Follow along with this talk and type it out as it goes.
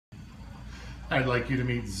I'd like you to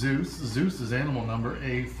meet Zeus. Zeus is animal number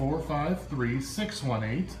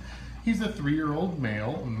A453618. He's a 3-year-old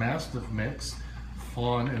male Mastiff mix,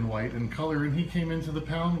 fawn and white in color, and he came into the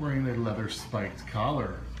pound wearing a leather spiked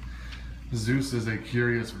collar. Zeus is a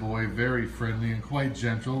curious boy, very friendly and quite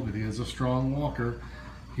gentle, but he is a strong walker.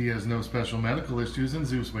 He has no special medical issues, and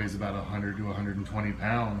Zeus weighs about 100 to 120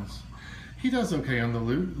 pounds. He does okay on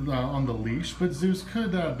the leash, but Zeus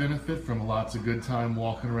could benefit from lots of good time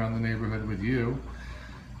walking around the neighborhood with you.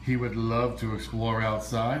 He would love to explore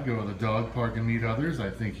outside, go to the dog park and meet others. I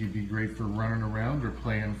think he'd be great for running around or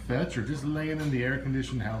playing fetch or just laying in the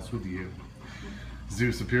air-conditioned house with you.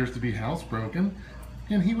 Zeus appears to be housebroken,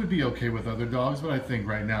 and he would be okay with other dogs, but I think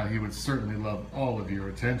right now he would certainly love all of your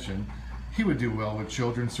attention. He would do well with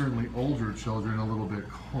children, certainly older children, a little bit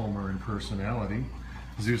calmer in personality.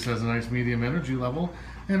 Zeus has a nice medium energy level,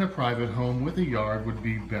 and a private home with a yard would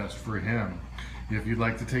be best for him. If you'd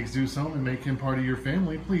like to take Zeus home and make him part of your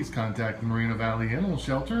family, please contact the Moreno Valley Animal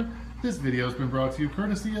Shelter. This video has been brought to you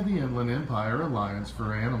courtesy of the Inland Empire Alliance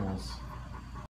for Animals.